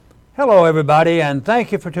Hello, everybody, and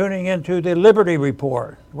thank you for tuning in to the Liberty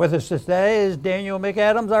Report. With us today is Daniel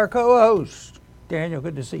McAdams, our co-host. Daniel,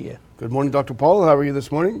 good to see you. Good morning, Dr. Paul. How are you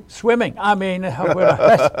this morning? Swimming.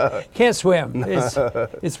 Can't swim.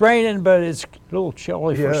 It's raining, but it's a little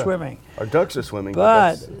chilly for swimming. Our ducks are swimming.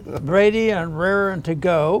 But ready and raring to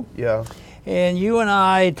go. Yeah. And you and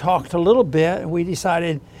I talked a little bit, and we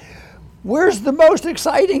decided, where's the most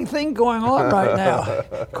exciting thing going on right now?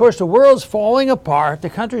 Of course, the world's falling apart.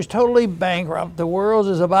 The country's totally bankrupt. The world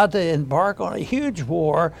is about to embark on a huge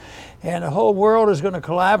war, and the whole world is going to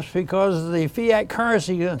collapse because the fiat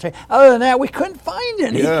currency is going to change. Other than that, we couldn't find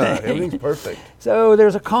anything. Yeah, everything's perfect. So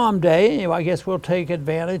there's a calm day. I guess we'll take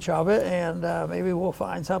advantage of it, and maybe we'll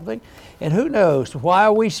find something. And who knows?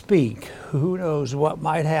 While we speak, who knows what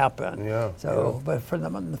might happen? Yeah. So, but for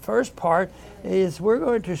the first part is we're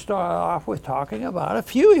going to start off with talking about a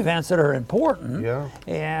few events that are important. Yeah.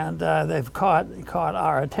 And they've caught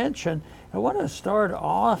our attention. I want to start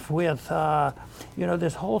off with,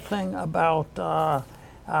 this whole thing about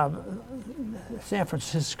San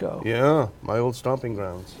Francisco. Yeah, my old stomping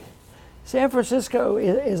grounds. San Francisco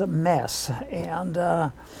is a mess, and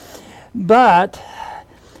but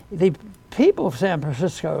the people of San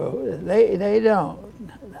Francisco, they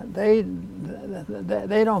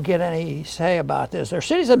don't get any say about this. Their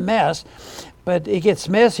city's a mess, but it gets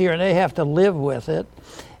messier, and they have to live with it.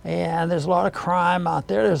 And there's a lot of crime out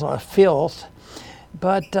there. There's a lot of filth.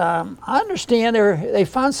 But I understand they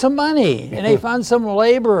found some money, and they found some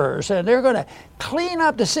laborers, and they're going to clean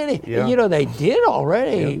up the city. Yeah. And, they did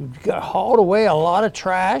already. Yeah. Got hauled away a lot of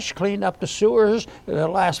trash, cleaned up the sewers. It'll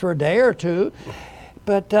last for a day or two.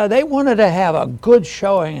 But they wanted to have a good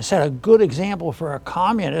showing and set a good example for a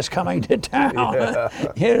communist coming to town.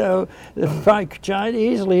 Yeah. The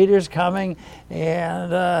Chinese leaders coming,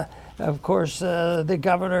 and of course, the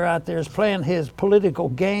governor out there is playing his political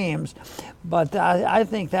games, but I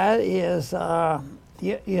think that is, a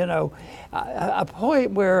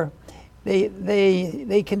point where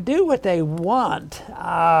they can do what they want,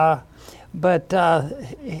 but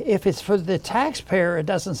if it's for the taxpayer, it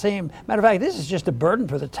doesn't seem. Matter of fact, this is just a burden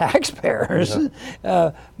for the taxpayers,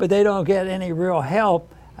 but they don't get any real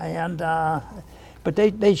help, and. But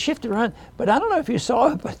they shifted around. But I don't know if you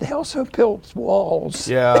saw it, but they also built walls.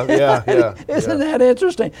 Yeah. Isn't that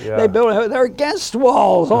interesting? Yeah. They're against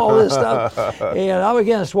walls, all this stuff. And I'm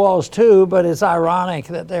against walls too, but it's ironic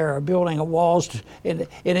that they're building walls, and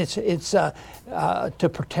it's to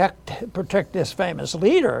protect this famous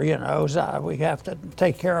leader. So we have to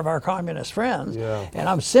take care of our communist friends. Yeah. And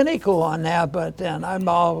I'm cynical on that, but then I'd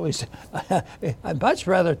much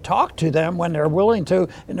rather talk to them when they're willing to,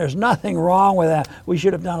 and there's nothing wrong with that. We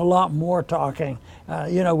should have done a lot more talking,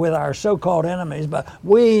 with our so-called enemies, but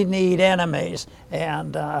we need enemies.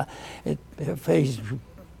 And if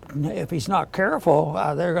he's not careful,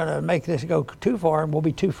 they're going to make this go too far, and we'll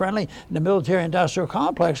be too friendly. And the military-industrial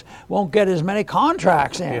complex won't get as many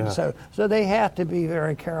contracts in. Yeah. So they have to be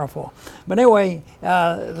very careful. But anyway,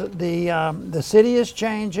 the city is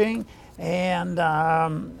changing, and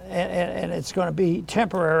it's going to be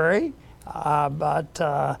temporary,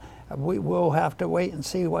 but. We will have to wait and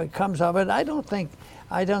see what comes of it. I don't think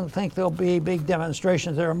there'll be big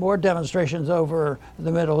demonstrations. There are more demonstrations over the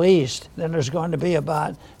Middle East than there's going to be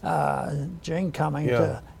about Jing coming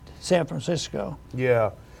to San Francisco.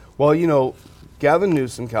 Yeah. Well, Gavin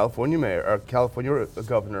Newsom, California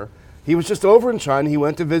governor, he was just over in China. He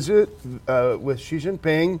went to visit with Xi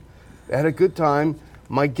Jinping. They had a good time.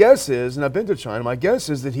 My guess is, and I've been to China, my guess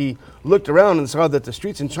is that he looked around and saw that the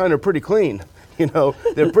streets in China are pretty clean.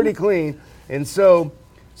 They're pretty clean. And so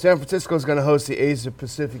San Francisco is going to host the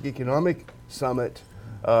Asia-Pacific Economic Summit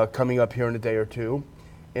coming up here in a day or two.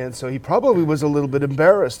 And so he probably was a little bit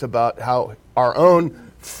embarrassed about how our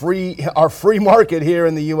free market here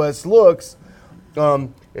in the U.S. looks.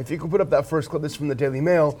 If you could put up that first clip, this is from the Daily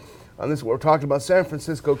Mail. This is what we're talking about. San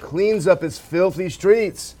Francisco cleans up its filthy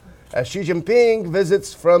streets as Xi Jinping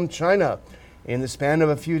visits from China. In the span of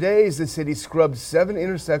a few days, the city scrubbed 7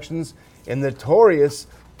 intersections in the notorious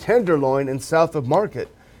Tenderloin and south of Market,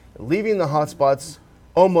 leaving the hotspots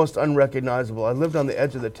almost unrecognizable. I lived on the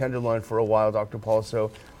edge of the Tenderloin for a while, Dr. Paul,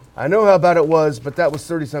 so I know how bad it was, but that was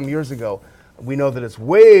 30-some years ago. We know that it's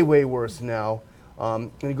way, way worse now.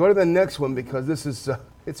 And you go to the next one because this is,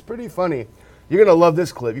 it's pretty funny. You're going to love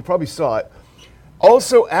this clip. You probably saw it.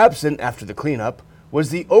 Also absent after the cleanup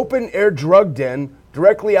was the open-air drug den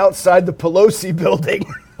directly outside the Pelosi building.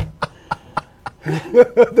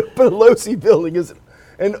 The Pelosi building is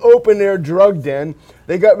an open-air drug den.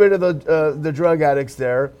 They got rid of the drug addicts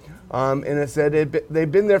there, and it said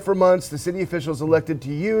they've been there for months. The city officials elected to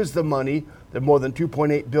use the money the more than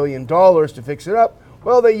 $2.8 billion to fix it up.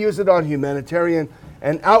 Well, they use it on humanitarian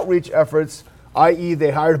and outreach efforts, i.e.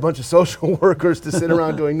 they hired a bunch of social workers to sit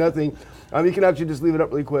around doing nothing. You can actually just leave it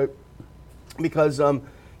up really quick because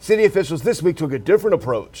city officials this week took a different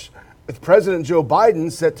approach, with President Joe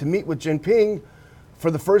Biden set to meet with Jinping for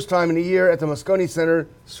the first time in a year at the Moscone Center.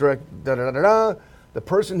 The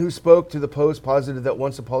person who spoke to the Post posited that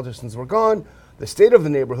once the politicians were gone, the state of the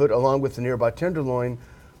neighborhood, along with the nearby Tenderloin,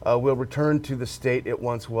 will return to the state it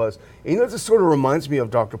once was. And this sort of reminds me of,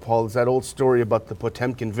 Dr. Paul, is that old story about the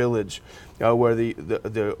Potemkin village, where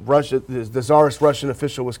the Tsarist Russian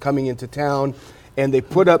official was coming into town, and they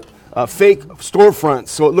put up fake storefronts,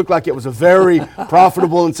 so it looked like it was a very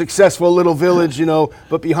profitable and successful little village,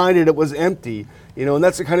 but behind it, it was empty. And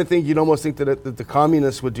that's the kind of thing you'd almost think that the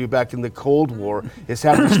communists would do back in the Cold War, is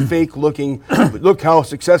have this fake looking, look how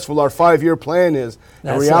successful our 5-year plan is.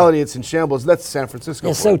 In reality, it's in shambles. That's San Francisco.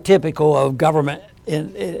 It's so typical of government,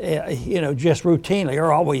 just routinely.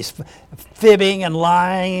 You're always fibbing and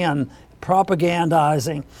lying and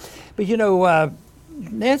propagandizing. But,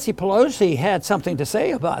 Nancy Pelosi had something to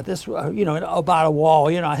say about this, about a wall.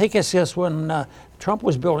 I think it's just when Trump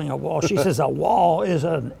was building a wall, she says a wall is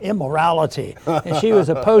an immorality, and she was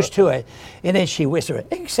opposed to it. And then she whispered,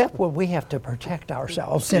 except when we have to protect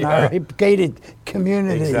ourselves in our gated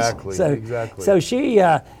communities. Exactly. So she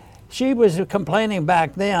was complaining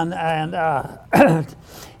back then, and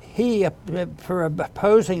he for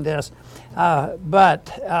opposing this. But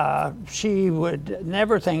she would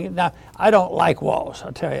never think. Now, I don't like walls.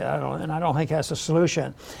 I'll tell you, I don't think that's a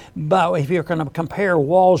solution. But if you're going to compare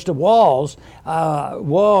walls to walls, the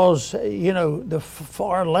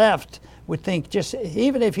far left would think just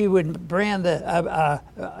even if you would brand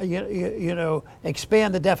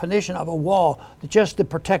expand the definition of a wall, just the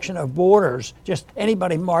protection of borders, just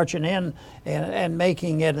anybody marching in and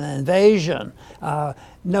making it an invasion.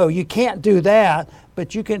 No, you can't do that.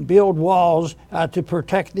 But you can build walls to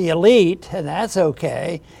protect the elite, and that's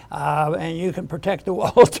okay. And you can protect the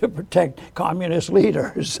walls to protect communist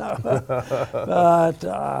leaders.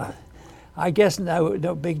 But I guess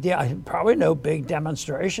no big deal. Probably no big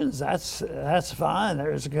demonstrations. That's fine.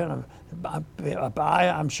 There's going to.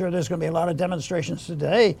 I'm sure there's going to be a lot of demonstrations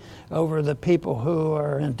today over the people who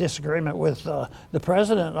are in disagreement with the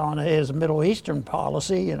president on his Middle Eastern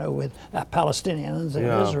policy, with Palestinians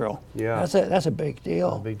and Israel. Yeah, that's a big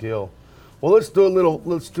deal. A big deal. Well, let's do a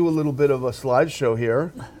little bit of a slideshow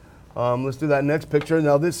here. Let's do that next picture.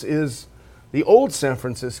 Now, this is the old San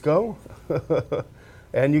Francisco.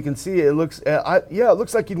 And you can see it looks, it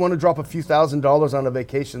looks like you'd want to drop a few $1,000s on a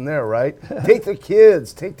vacation there, right? Take the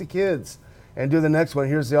kids, and do the next one.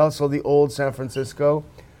 Here's also the old San Francisco,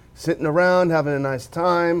 sitting around having a nice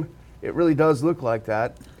time. It really does look like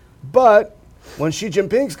that. But when Xi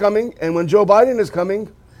Jinping's coming and when Joe Biden is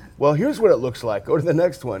coming, well, here's what it looks like. Go to the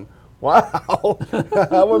next one. Wow,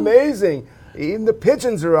 how amazing. Even the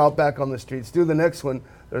pigeons are out back on the streets. Do the next one.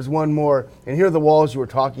 There's one more. And here are the walls you were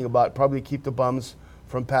talking about. Probably keep the bums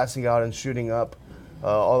from passing out and shooting up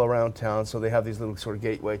all around town. So they have these little sort of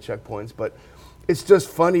gateway checkpoints. But it's just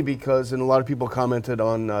funny because, and a lot of people commented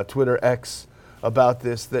on Twitter X about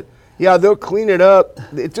this, that, they'll clean it up.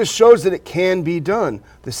 It just shows that it can be done.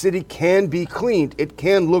 The city can be cleaned. It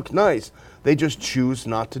can look nice. They just choose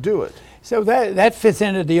not to do it. So that fits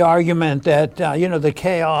into the argument that, the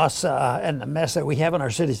chaos and the mess that we have in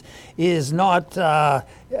our cities is not,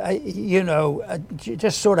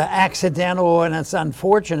 just sort of accidental and it's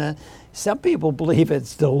unfortunate. Some people believe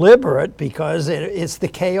it's deliberate because it's the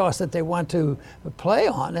chaos that they want to play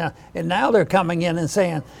on. And now they're coming in and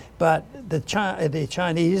saying, but the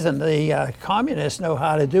Chinese and the communists know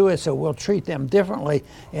how to do it, so we'll treat them differently.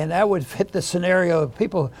 And that would fit the scenario of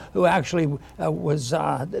people who actually was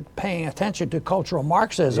paying attention to cultural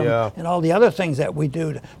Marxism and all the other things that we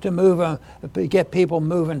do to move, get people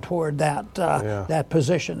moving toward that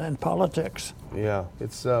position in politics. Yeah,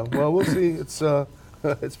 it's well, we'll see.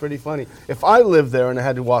 It's pretty funny. If I lived there and I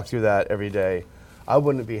had to walk through that every day, I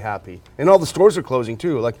wouldn't be happy. And all the stores are closing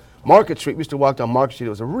too. Like Market Street, we used to walk down Market Street.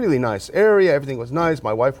 It was a really nice area. Everything was nice.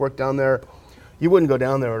 My wife worked down there. You wouldn't go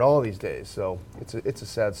down there at all these days. So it's a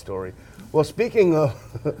sad story. Well, speaking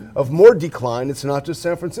of more decline, it's not just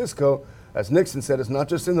San Francisco. As Nixon said, it's not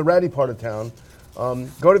just in the ratty part of town.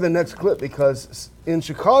 Go to the next clip because in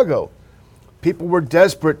Chicago, people were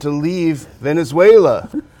desperate to leave Venezuela.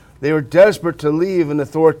 They were desperate to leave an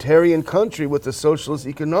authoritarian country with a socialist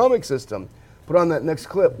economic system. Put on that next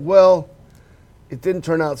clip. Well, it didn't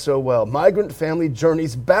turn out so well. Migrant family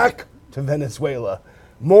journeys back to Venezuela.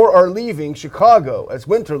 More are leaving Chicago as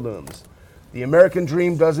winter looms. The American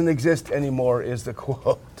dream doesn't exist anymore is the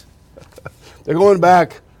quote. They're going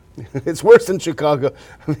back. It's worse than Chicago.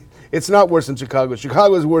 It's not worse than Chicago.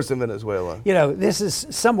 Chicago is worse than Venezuela. You know, this is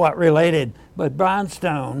somewhat related, but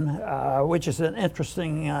Brownstone, which is an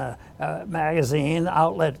interesting magazine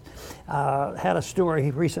outlet, had a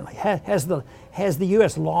story recently. Has the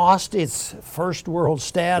U.S. lost its first world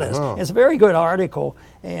status? Uh-huh. It's a very good article,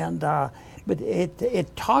 and but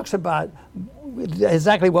it talks about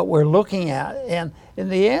exactly what we're looking at, and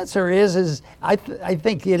the answer is I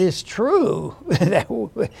think it is true that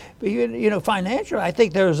you know, financially, I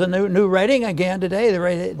think there's a new rating again today. The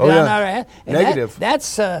rating negative.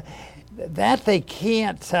 That they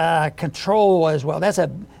can't control as well. That's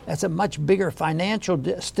a much bigger financial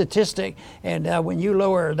statistic, and when you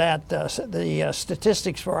lower that the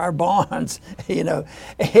statistics for our bonds, you know,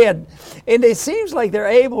 and it seems like they're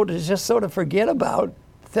able to just sort of forget about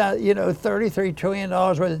you know, $33 trillion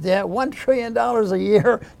worth of debt, $1 trillion a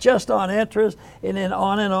year just on interest, and then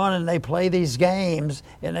on, and they play these games,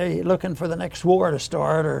 and they're looking for the next war to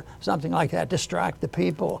start or something like that, distract the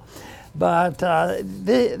people. But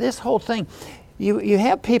this whole thing, you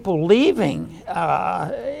have people leaving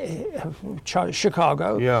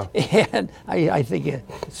Chicago, yeah. And I think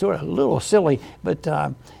it's sort of a little silly, but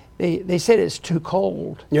they said it's too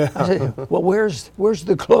cold. Yeah. I said, well, where's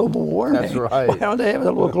the global warming? That's right. Why don't they have a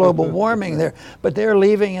little global warming there? But they're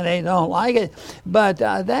leaving and they don't like it. But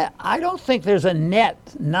that I don't think there's a net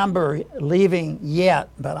number leaving yet.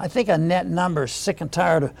 But I think a net number is sick and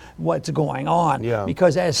tired of what's going on. Yeah.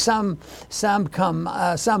 Because as some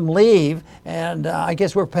leave, and I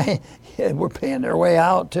guess we're paying their way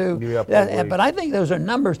out too. Yeah, but I think those are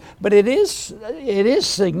numbers. But it is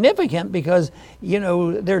significant because, you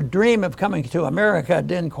know, their dream of coming to America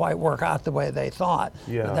didn't quite work out the way they thought.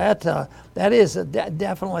 Yeah. That is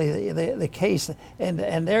definitely the case,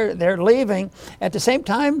 and they're leaving. At the same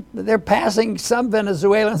time, they're passing some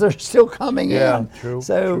Venezuelans that are still coming in. True.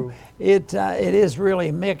 So true. It is really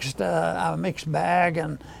a mixed bag,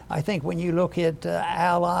 and I think when you look at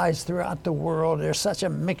allies throughout the world, there's such a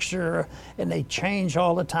mixture, and they change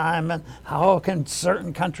all the time. And how can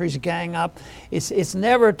certain countries gang up? It's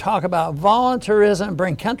never talk about voluntarism,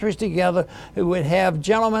 bring countries together who would have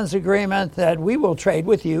gentlemen's agreement that we will trade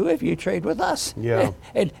with you if you trade with us. Yeah.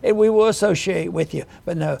 and we will associate with you.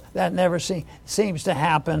 But no, that never seems to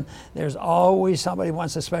happen. There's always somebody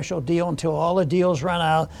wants a special deal until all the deals run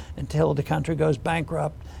out, until the country goes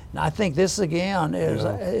bankrupt. And I think this again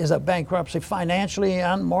is a bankruptcy financially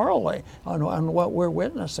and morally on what we're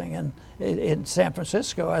witnessing in San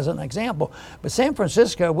Francisco as an example. But San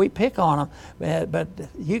Francisco, we pick on them, but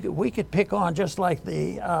we could pick on, just like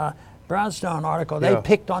the Brownstone article, they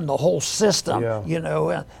picked on the whole system, you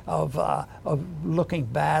know, of looking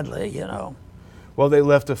badly, you know. Well, they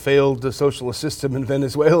left a failed socialist system in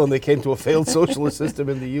Venezuela, and they came to a failed socialist system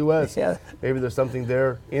in the U.S. Yeah. Maybe there's something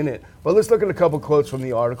there in it. But let's look at a couple quotes from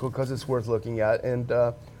the article, because it's worth looking at. And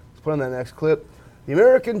let's put on that next clip. The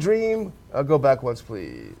American dream, go back once,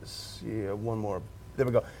 please. Yeah, one more. There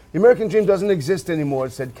we go. The American dream doesn't exist anymore,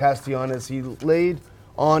 said Castellan as he laid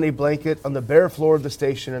on a blanket on the bare floor of the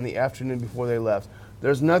station in the afternoon before they left.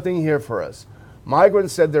 There's nothing here for us.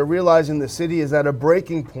 Migrants said they're realizing the city is at a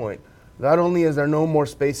breaking point. Not only is there no more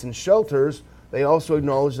space in shelters, they also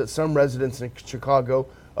acknowledge that some residents in Chicago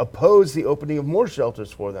oppose the opening of more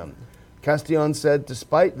shelters for them. Castellan said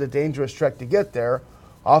despite the dangerous trek to get there,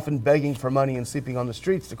 often begging for money and sleeping on the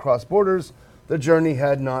streets to cross borders, the journey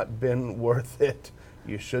had not been worth it.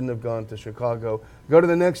 You shouldn't have gone to Chicago. Go to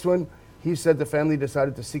the next one. He said the family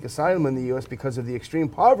decided to seek asylum in the U.S. because of the extreme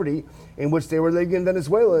poverty in which they were living in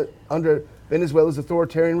Venezuela under Venezuela's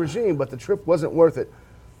authoritarian regime, but the trip wasn't worth it.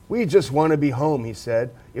 We just want to be home, he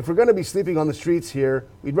said. If we're going to be sleeping on the streets here,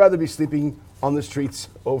 we'd rather be sleeping on the streets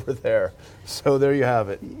over there. So there you have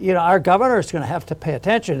it. You know, our governor is going to have to pay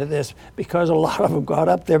attention to this, because a lot of them got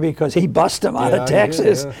up there because he busted them out of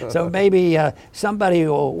Texas. So maybe somebody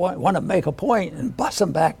will want to make a point and bust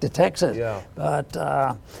them back to Texas. Yeah.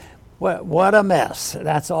 But what a mess.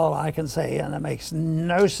 That's all I can say, and it makes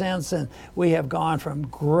no sense. And we have gone from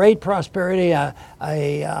great prosperity,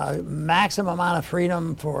 a maximum amount of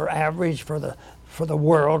freedom for the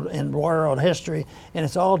world in world history, and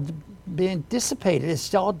it's all being dissipated.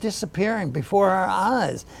 It's all disappearing before our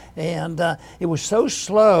eyes. And it was so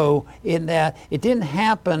slow in that it didn't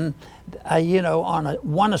happen, you know,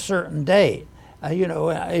 on a certain date. You know,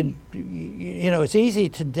 it's easy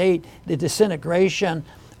to date the disintegration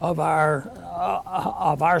of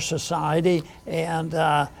our society, and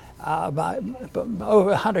by over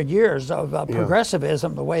 100 years of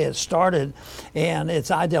progressivism, the way it started, and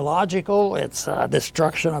it's ideological, it's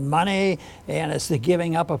destruction of money, and it's the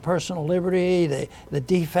giving up of personal liberty, the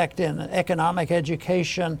defect in economic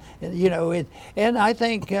education, and I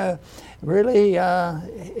think really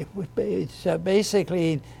it's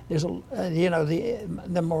basically there's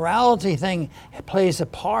the morality thing plays a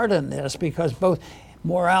part in this, because both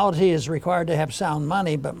morality is required to have sound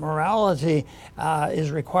money, but morality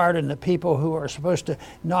is required in the people who are supposed to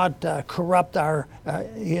not corrupt our,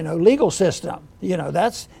 legal system.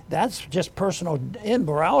 That's just personal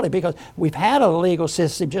immorality, because we've had a legal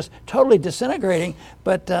system just totally disintegrating,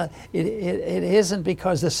 but it isn't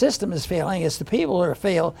because the system is failing. It's the people who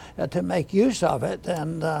fail to make use of it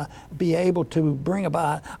and be able to bring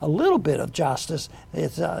about a little bit of justice.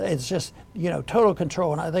 It's just total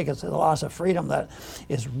control, and I think it's the loss of freedom that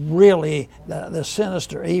is really the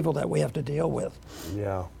sinister evil that we have to deal with.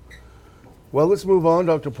 Yeah. Well, let's move on,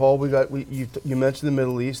 Dr. Paul. You mentioned the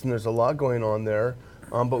Middle East, and there's a lot going on there.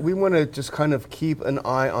 But we want to just kind of keep an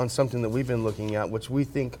eye on something that we've been looking at, which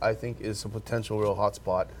I think is a potential real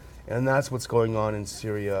hotspot, and that's what's going on in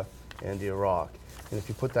Syria and Iraq. And if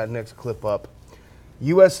you put that next clip up,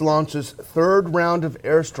 U.S. launches third round of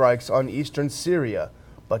airstrikes on eastern Syria,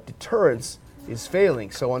 but deterrence is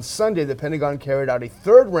failing. So on Sunday, the Pentagon carried out a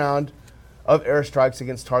third round of airstrikes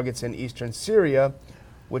against targets in eastern Syria,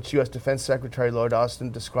 which U.S. Defense Secretary Lloyd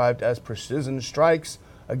Austin described as precision strikes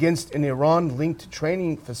against an Iran-linked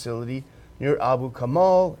training facility near Abu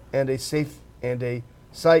Kamal and a site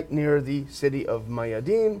near the city of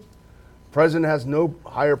Mayadeen. The president has no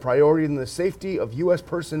higher priority than the safety of U.S.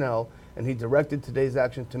 personnel, and he directed today's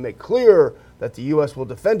action to make clear that the U.S. will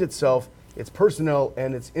defend itself, its personnel,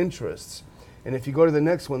 and its interests. And if you go to the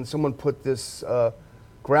next one, someone put this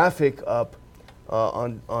graphic up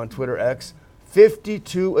on Twitter X.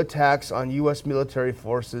 52 attacks on U.S. military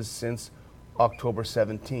forces since October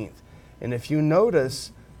 17th. And if you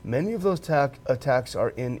notice, many of those attacks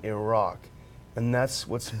are in Iraq. And that's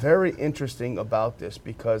what's very interesting about this,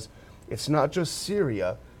 because it's not just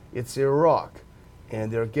Syria, it's Iraq.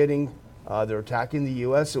 And they're attacking the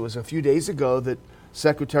U.S. It was a few days ago that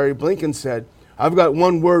Secretary Blinken said, I've got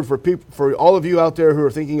one word for all of you out there who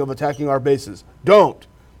are thinking of attacking our bases. Don't.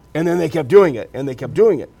 And then they kept doing it, and they kept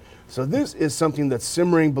doing it. So this is something that's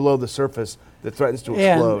simmering below the surface that threatens to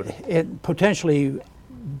explode. And it potentially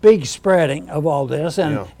big spreading of all this,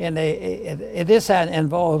 and this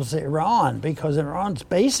involves Iran, because Iran's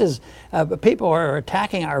bases, people are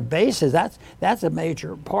attacking our bases. That's a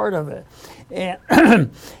major part of it. And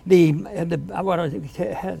I want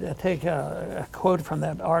to take a quote from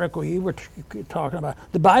that article you were talking about.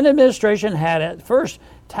 The Biden administration had at first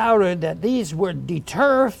touted that these would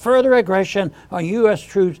deter further aggression on U.S.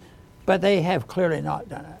 troops, but they have clearly not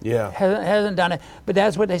done it. Yeah. Hasn't done it, but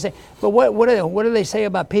that's what they say. But what do they say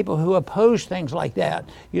about people who oppose things like that?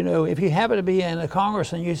 If you happen to be in the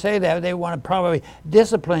Congress and you say that, they want to probably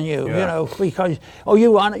discipline you, because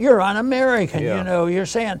you're un-American. Yeah. You're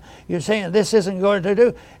saying this isn't going to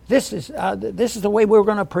do. This is the way we're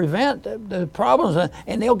going to prevent the problems,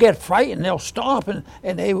 and they'll get frightened, they'll stop, and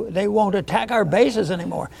they won't attack our bases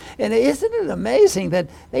anymore. And isn't it amazing that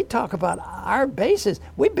they talk about our bases?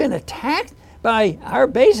 We've been attacked by our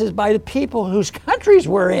bases by the people whose countries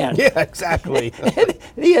we're in. Yeah, exactly.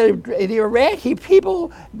 the Iraqi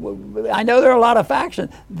people, I know there are a lot of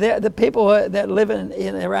factions. The people that live in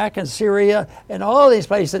Iraq and Syria and all these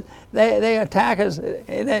places, they attack us.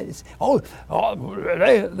 And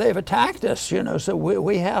they've attacked us, so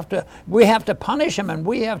we have to punish them, and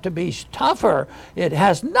we have to be tougher. It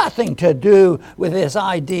has nothing to do with this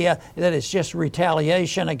idea that it's just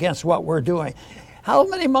retaliation against what we're doing. How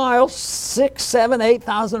many miles? 6,000, 7,000,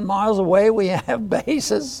 8,000 miles away we have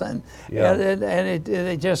bases, and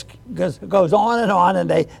it just goes on, and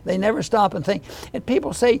they never stop and think. And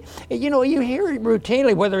people say, you hear it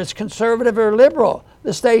routinely, whether it's conservative or liberal,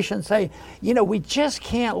 the stations say, we just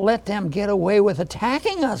can't let them get away with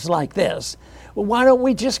attacking us like this. Well, why don't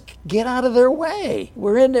we just get out of their way?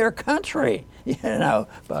 We're in their country,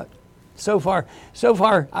 but. So far,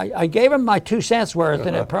 I gave him my 2 cents worth,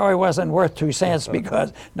 and it probably wasn't worth 2 cents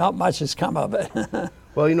because not much has come of it.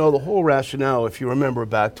 Well, the whole rationale, if you remember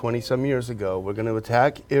back 20-some years ago, we're going to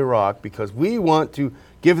attack Iraq because we want to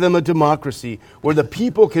give them a democracy where the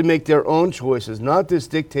people can make their own choices, not this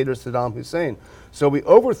dictator Saddam Hussein. So we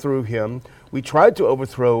overthrew him. We tried to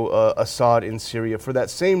overthrow Assad in Syria for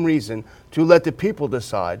that same reason, to let the people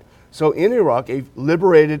decide. So in Iraq, a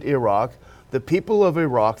liberated Iraq, the people of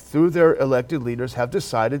Iraq, through their elected leaders, have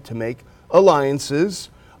decided to make alliances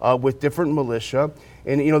with different militia.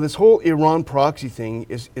 And this whole Iran proxy thing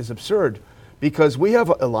is absurd, because we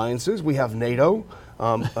have alliances, we have NATO.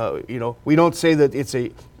 We don't say that it's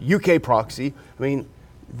a UK proxy. I mean,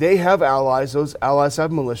 they have allies. Those allies have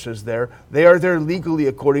militias there. They are there legally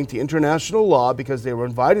according to international law because they were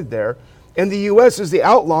invited there. And the U.S. is the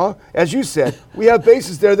outlaw. As you said, we have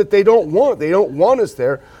bases there that they don't want. They don't want us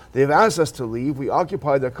there. They've asked us to leave. We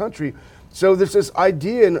occupy their country. So there's this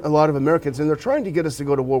idea in a lot of Americans, and they're trying to get us to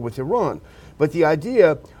go to war with Iran. But the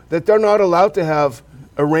idea that they're not allowed to have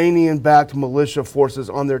Iranian-backed militia forces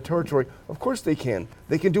on their territory, of course they can.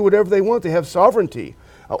 They can do whatever they want. They have sovereignty.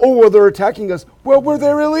 They're attacking us. Well, we're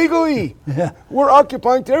there illegally. We're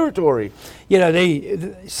occupying territory.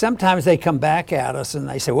 Sometimes they come back at us and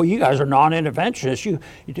they say, well, you guys are non-interventionists.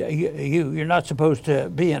 You're not supposed to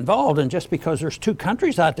be involved. And just because there's two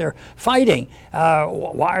countries out there fighting,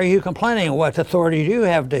 why are you complaining? What authority do you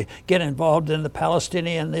have to get involved in the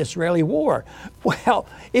Palestinian-Israeli war? Well,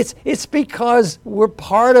 it's because we're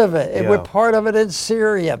part of it. Yeah. We're part of it in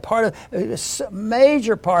Syria, a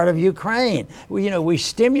major part of Ukraine. We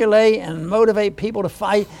stimulate and motivate people to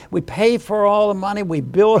fight. We pay for all the money. We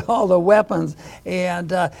build all the weapons,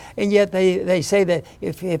 and yet they say that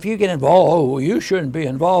if you get involved, you shouldn't be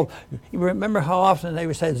involved. You remember how often they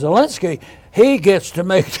would say, Zelensky, he gets to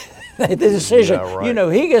make the decision. Yeah,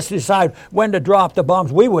 right. He gets to decide when to drop the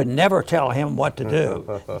bombs. We would never tell him what to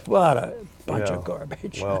do. What a bunch of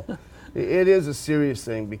garbage. Well, it is a serious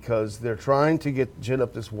thing because they're trying to gin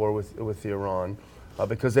up this war with Iran.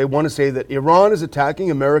 Because they want to say that Iran is attacking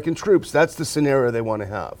American troops. That's the scenario they want to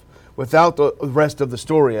have, without the rest of the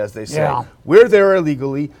story, as they say. Yeah. We're there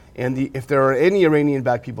illegally, and if there are any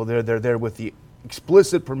Iranian-backed people there, they're there with the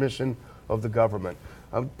explicit permission of the government.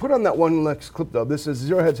 Put on that one next clip, though.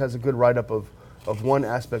 Zero Hedge has a good write-up of one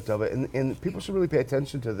aspect of it, and people should really pay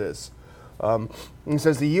attention to this. It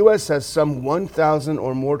says the U.S. has some 1,000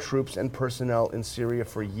 or more troops and personnel in Syria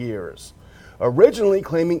for years. Originally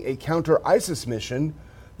claiming a counter-ISIS mission,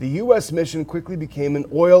 the U.S. mission quickly became an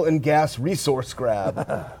oil and gas resource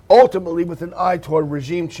grab, ultimately with an eye toward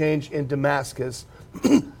regime change in Damascus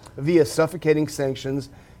via suffocating sanctions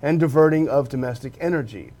and diverting of domestic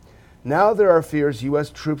energy. Now there are fears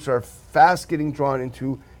U.S. troops are fast getting drawn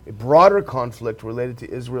into a broader conflict related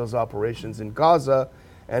to Israel's operations in Gaza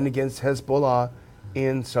and against Hezbollah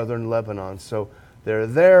in southern Lebanon. So they're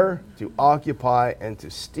there to occupy and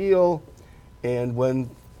to steal. And when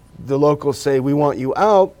the locals say, we want you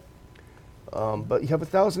out, but you have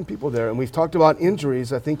 1,000 people there. And we've talked about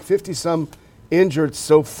injuries, I think 50-some injured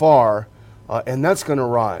so far, and that's going to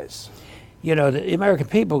rise. The American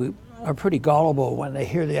people are pretty gullible when they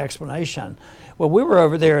hear the explanation. Well, we were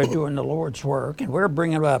over there doing the Lord's work, and we're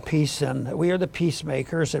bringing about peace, and we are the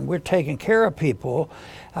peacemakers, and we're taking care of people.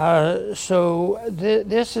 So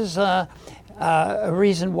this is a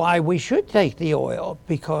reason why we should take the oil,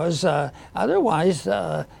 because otherwise,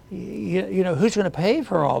 who's going to pay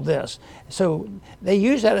for all this? So they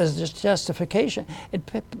use that as just justification.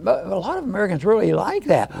 A lot of Americans really like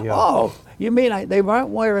that. Yeah. Oh, you mean they won't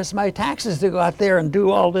wear us my taxes to go out there and do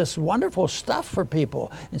all this wonderful stuff for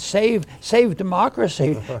people and save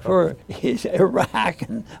democracy for Iraq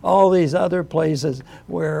and all these other places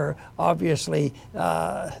where obviously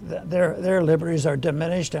their liberties are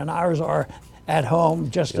diminished and ours are at home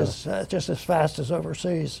just as fast as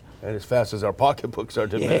overseas. And as fast as our pocketbooks are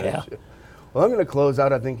diminished. Yeah. Well, I'm going to close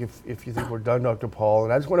out, I think, if you think we're done, Dr. Paul.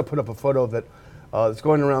 And I just want to put up a photo that's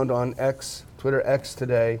going around on Twitter X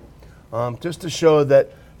today, just to show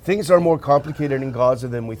that things are more complicated in Gaza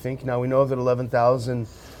than we think. Now, we know that 11,000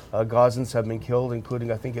 Gazans have been killed,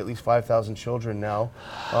 including, I think, at least 5,000 children now.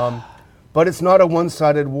 But it's not a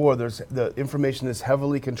one-sided war. The information is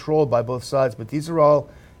heavily controlled by both sides. But these are all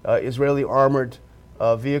Israeli armored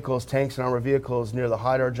vehicles, tanks and armored vehicles near the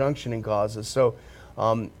Haidar Junction in Gaza. So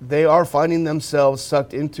they are finding themselves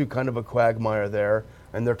sucked into kind of a quagmire there,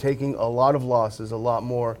 and they're taking a lot of losses, a lot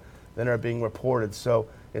more than are being reported. So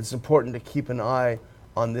it's important to keep an eye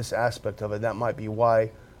on this aspect of it. That might be why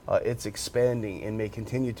it's expanding and may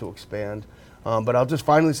continue to expand. But I'll just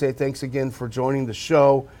finally say thanks again for joining the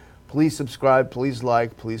show. Please subscribe, please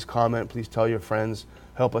like, please comment, please tell your friends.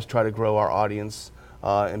 Help us try to grow our audience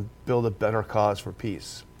and build a better cause for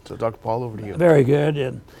peace. So Dr. Paul, over to you. Very good.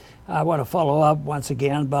 And I want to follow up once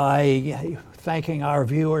again by thanking our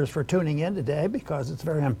viewers for tuning in today, because it's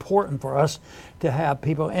very important for us to have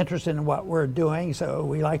people interested in what we're doing. So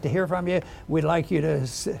we like to hear from you. We'd like you to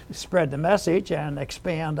spread the message and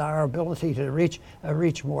expand our ability to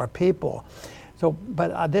reach more people. So,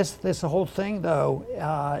 but this whole thing, though,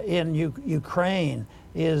 in Ukraine,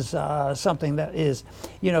 is something that is,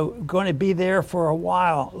 going to be there for a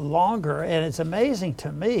while longer. And it's amazing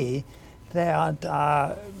to me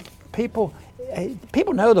that people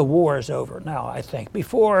know the war is over now, I think.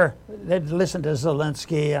 Before, they'd listen to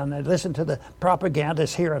Zelensky and they'd listen to the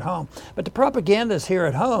propagandists here at home. But the propagandists here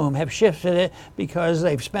at home have shifted it because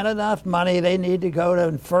they've spent enough money. They need to go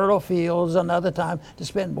to fertile fields another time to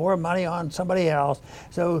spend more money on somebody else.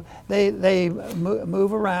 So they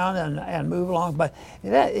move around and move along. But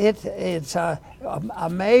it's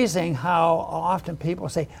amazing how often people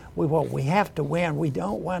say, well, we have to win. We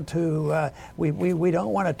don't want to. We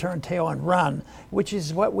don't want to turn tail and run, which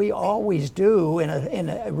is what we always do in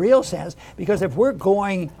a real sense. Because if we're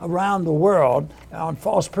going around the world on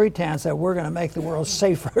false pretense that we're going to make the world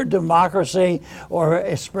safer democracy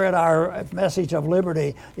or spread our message of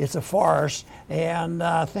liberty, it's a farce, and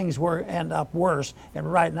things end up worse.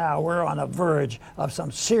 And right now we're on the verge of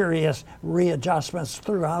some serious readjustments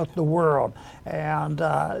throughout the world, and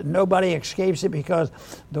nobody escapes it because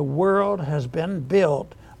the world has been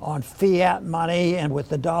built on fiat money and with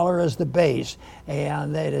the dollar as the base,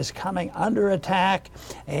 and it is coming under attack,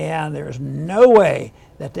 and there's no way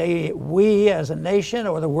that we as a nation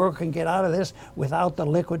or the world can get out of this without the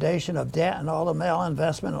liquidation of debt and all the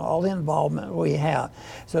malinvestment and all the involvement we have.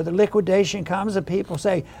 So the liquidation comes and people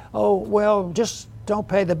say, oh, well, just don't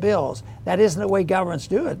pay the bills. That isn't the way governments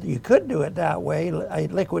do it. You could do it that way,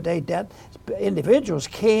 liquidate debt. Individuals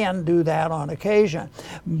can do that on occasion,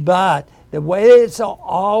 but the way it's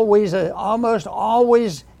always, almost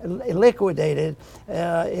always liquidated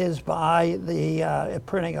is by the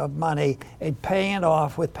printing of money and paying it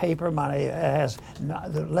off with paper money. It has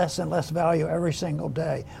less and less value every single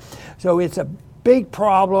day. So it's a big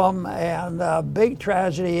problem and a big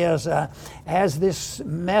tragedy is as this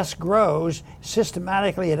mess grows,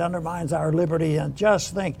 systematically it undermines our liberty. And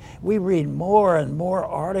just think, we read more and more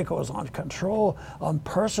articles on control, on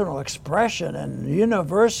personal expression in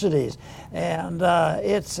universities, and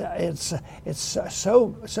it's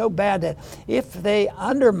so bad that if they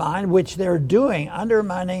undermine, which they're doing,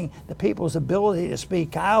 undermining the people's ability to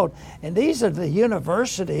speak out, and these are the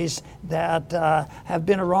universities that have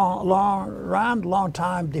been around long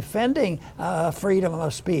time defending freedom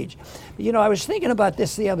of speech. I was thinking about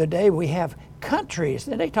this the other day. We have countries,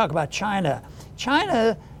 and they talk about China.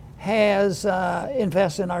 China has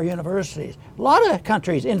invested in our universities. A lot of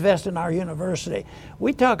countries invest in our university.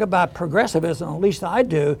 We talk about progressivism, at least I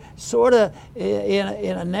do, sort of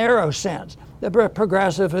in a narrow sense. The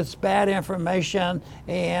progressive, it's bad information,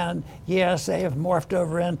 and yes, they have morphed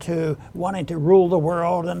over into wanting to rule the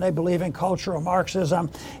world, and they believe in cultural Marxism,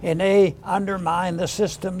 and they undermine the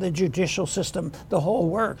system, the judicial system, the whole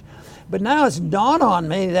works. But now it's dawned on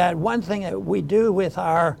me that one thing that we do with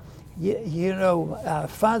our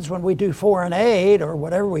funds when we do foreign aid or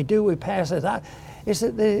whatever we do, we pass it out, is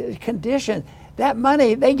that the condition, that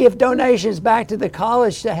money, they give donations back to the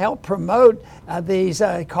college to help promote these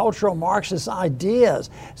cultural Marxist ideas.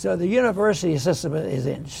 So the university system is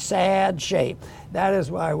in sad shape. That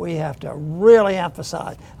is why we have to really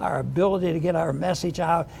emphasize our ability to get our message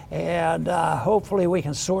out, and hopefully we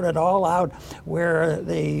can sort it all out where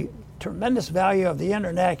the tremendous value of the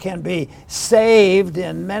internet can be saved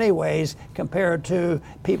in many ways compared to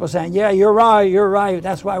people saying, yeah, you're right,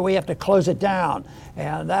 that's why we have to close it down.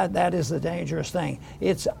 And that is the dangerous thing.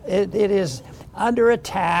 It is under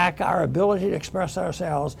attack, our ability to express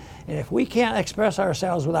ourselves, and if we can't express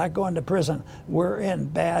ourselves without going to prison, we're in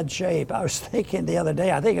bad shape. I was thinking the other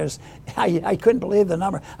day, I couldn't believe the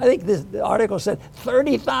number. I think the article said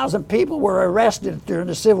 30,000 people were arrested during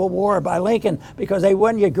the Civil War by Lincoln because they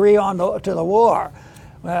wouldn't agree to the war.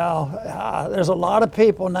 Well, there's a lot of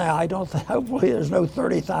people now. Hopefully there's no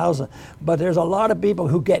 30,000, but there's a lot of people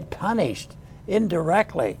who get punished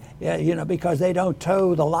indirectly, because they don't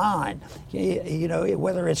toe the line.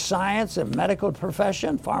 Whether it's science, a medical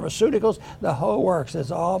profession, pharmaceuticals, the whole works.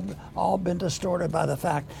 It's all been distorted by the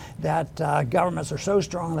fact that governments are so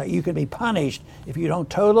strong that you can be punished if you don't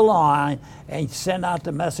toe the line and send out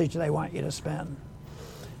the message they want you to send.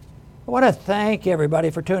 I want to thank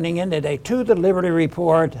everybody for tuning in today to the Liberty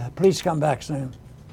Report. Please come back soon.